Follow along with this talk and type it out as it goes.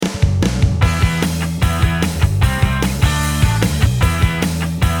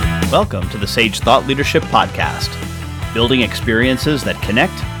Welcome to the Sage Thought Leadership Podcast, building experiences that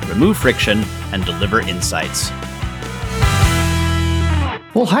connect, remove friction, and deliver insights.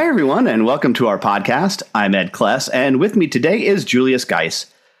 Well, hi, everyone, and welcome to our podcast. I'm Ed Kless, and with me today is Julius Geis.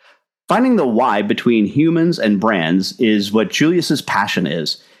 Finding the why between humans and brands is what Julius's passion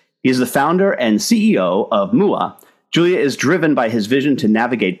is. He is the founder and CEO of MUA. Julia is driven by his vision to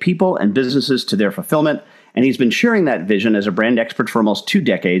navigate people and businesses to their fulfillment, and he's been sharing that vision as a brand expert for almost 2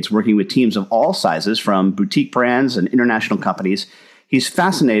 decades, working with teams of all sizes, from boutique brands and international companies. He's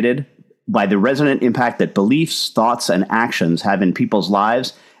fascinated by the resonant impact that beliefs, thoughts, and actions have in people's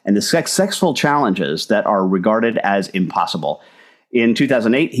lives and the successful challenges that are regarded as impossible. In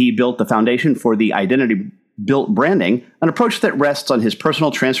 2008, he built the foundation for the identity-built branding, an approach that rests on his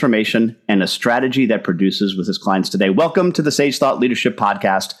personal transformation and a strategy that produces with his clients today. Welcome to the Sage Thought Leadership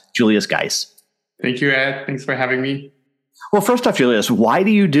Podcast, Julius Geis. Thank you, Ed. Thanks for having me. Well, first off, Julius, why do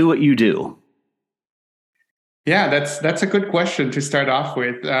you do what you do? Yeah, that's a good question to start off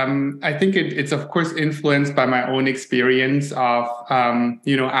with. I think it's of course influenced by my own experience of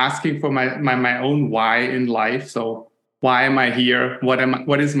asking for my own why in life. So why am I here?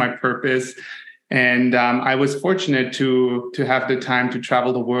 What is my purpose? And I was fortunate to have the time to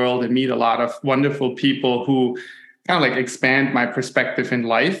travel the world and meet a lot of wonderful people who kind of like expand my perspective in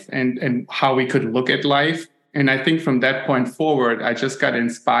life and how we could look at life. And I think from that point forward, I just got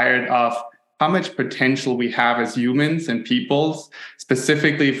inspired of how much potential we have as humans and peoples,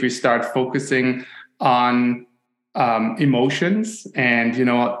 specifically if we start focusing on emotions and,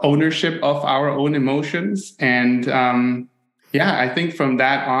 ownership of our own emotions. And I think from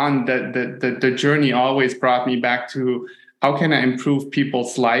that on, the journey always brought me back to how can I improve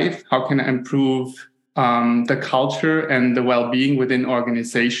people's life? How can I improve the culture and the well-being within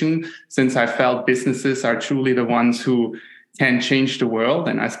organization, since I felt businesses are truly the ones who can change the world,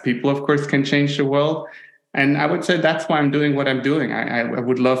 and as people, of course, can change the world. And I would say that's why I'm doing what I'm doing. I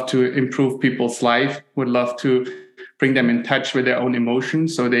would love to improve people's life, would love to bring them in touch with their own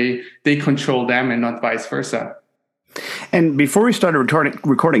emotions so they control them and not vice versa. And before we started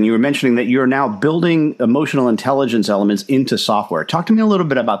recording, you were mentioning that you're now building emotional intelligence elements into software. Talk to me a little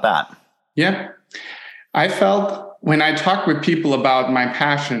bit about that. Yeah. I felt when I talk with people about my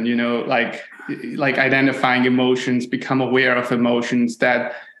passion, like identifying emotions, become aware of emotions,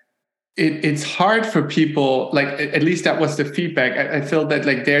 that it's hard for people, like at least that was the feedback. I feel that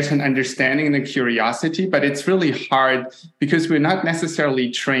like there's an understanding and a curiosity, but it's really hard because we're not necessarily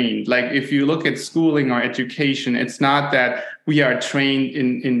trained. Like if you look at schooling or education, it's not that we are trained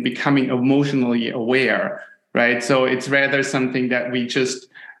in becoming emotionally aware, right? So it's rather something that we just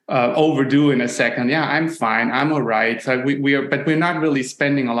overdo in a second. Yeah, I'm fine. I'm all right. So but we're not really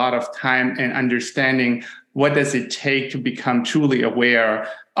spending a lot of time and understanding what does it take to become truly aware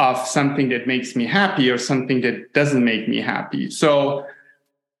of something that makes me happy or something that doesn't make me happy. So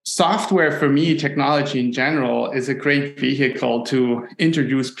software for me, technology in general, is a great vehicle to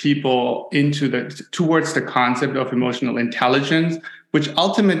introduce people towards the concept of emotional intelligence, which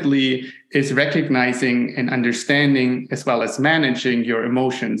ultimately is recognizing and understanding as well as managing your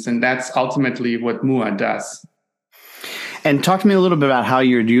emotions. And that's ultimately what MUA does. And talk to me a little bit about how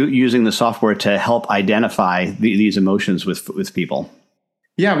you're using the software to help identify these emotions with people.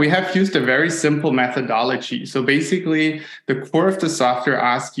 Yeah, we have used a very simple methodology. So basically, the core of the software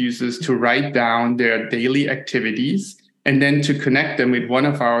asks users to write down their daily activities and then to connect them with one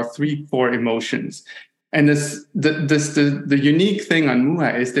of our 3 core emotions. And the unique thing on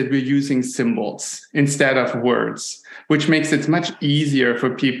MUA is that we're using symbols instead of words, which makes it much easier for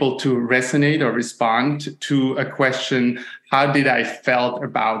people to resonate or respond to a question, how did I felt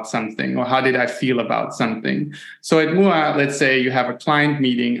about something, or how did I feel about something? So at MUA, let's say you have a client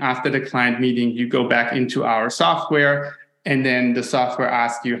meeting. After the client meeting, you go back into our software, and then the software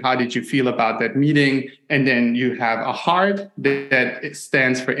asks you, how did you feel about that meeting? And then you have a heart that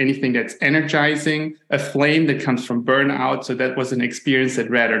stands for anything that's energizing, a flame that comes from burnout. So that was an experience that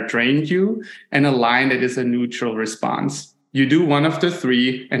rather drained you, and a line that is a neutral response. You do one of the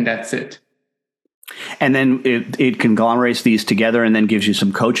 3, and that's it. And then it conglomerates these together and then gives you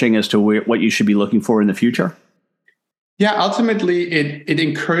some coaching as to what you should be looking for in the future? Yeah, ultimately, it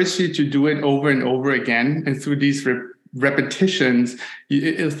encourages you to do it over and over again. And through these repetitions,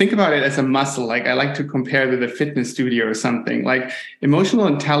 you think about it as a muscle. Like I like to compare with a fitness studio or something. Like emotional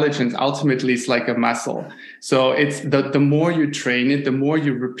intelligence ultimately is like a muscle. So it's the more you train it, the more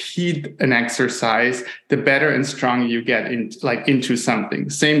you repeat an exercise, the better and stronger you get into something.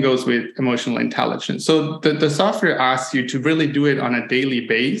 Same goes with emotional intelligence. So the software asks you to really do it on a daily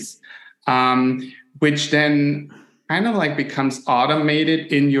basis, which then kind of like becomes automated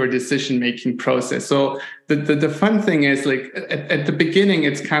in your decision-making process. So the fun thing is like at the beginning,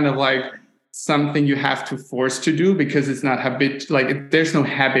 it's kind of like something you have to force to do because it's not there's no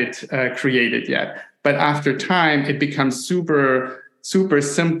habit created yet. But after time, it becomes super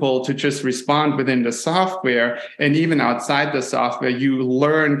simple to just respond within the software. And even outside the software, you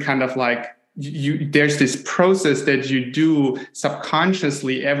learn kind of like there's this process that you do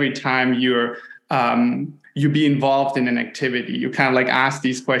subconsciously every time you be involved in an activity. You kind of like ask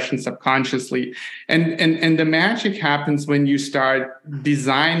these questions subconsciously. And the magic happens when you start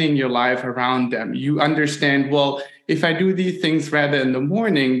designing your life around them. You understand, well, if I do these things rather in the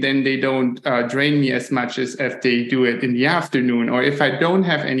morning, then they don't drain me as much as if they do it in the afternoon. Or if I don't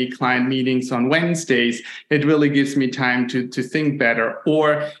have any client meetings on Wednesdays, it really gives me time to think better. Or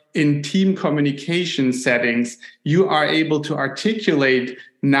in team communication settings, you are able to articulate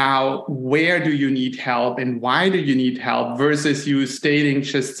now, where do you need help and why do you need help versus you stating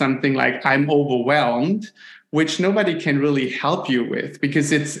just something like, I'm overwhelmed, which nobody can really help you with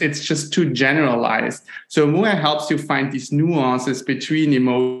because it's just too generalized. So MUA helps you find these nuances between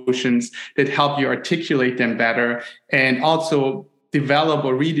emotions that help you articulate them better and also develop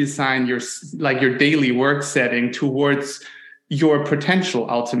or redesign your daily work setting towards your potential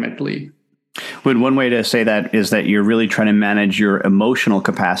ultimately. Would one way to say that is that you're really trying to manage your emotional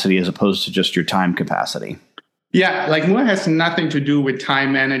capacity as opposed to just your time capacity? Yeah, like MUA has nothing to do with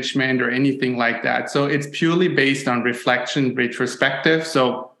time management or anything like that. So it's purely based on reflection, retrospective.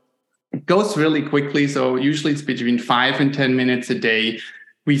 So it goes really quickly. So usually it's between 5 and 10 minutes a day.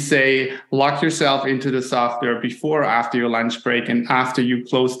 We say lock yourself into the software before or after your lunch break and after you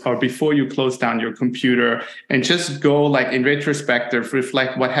close or before you close down your computer and just go like in retrospective,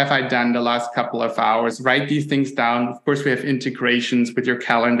 reflect what have I done the last couple of hours, write these things down. Of course, we have integrations with your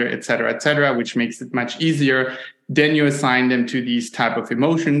calendar, et cetera, which makes it much easier. Then you assign them to these type of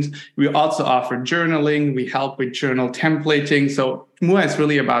emotions. We also offer journaling. We help with journal templating. So MUA is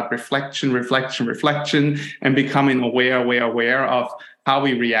really about reflection, and becoming aware of how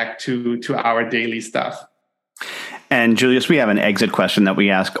we react to our daily stuff. And Julius, we have an exit question that we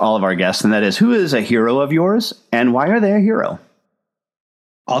ask all of our guests, and that is, who is a hero of yours and why are they a hero?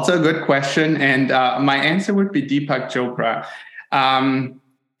 Also a good question. And my answer would be Deepak Chopra.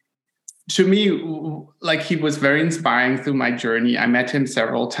 To me, like he was very inspiring through my journey. I met him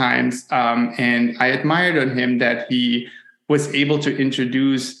several times and I admired on him that he was able to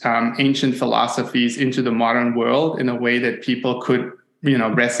introduce ancient philosophies into the modern world in a way that people could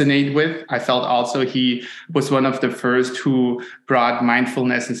resonate with. I felt also he was one of the first who brought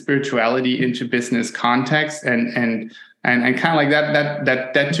mindfulness and spirituality into business context, and kind of like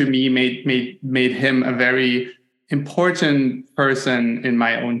that to me made him a very important person in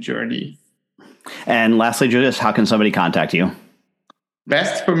my own journey. And lastly, Julius, how can somebody contact you?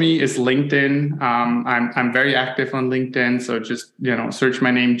 Best for me is LinkedIn. I'm very active on LinkedIn, so just search my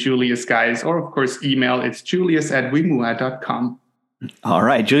name, Julius Geis, or of course email. It's julius@wemua.com. All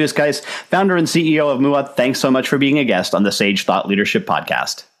right, Julius Geis, founder and CEO of MUA, thanks so much for being a guest on the Sage Thought Leadership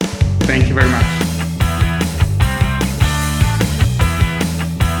Podcast. Thank you very much.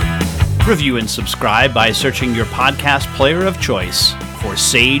 Review and subscribe by searching your podcast player of choice for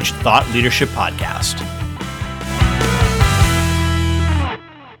Sage Thought Leadership Podcast.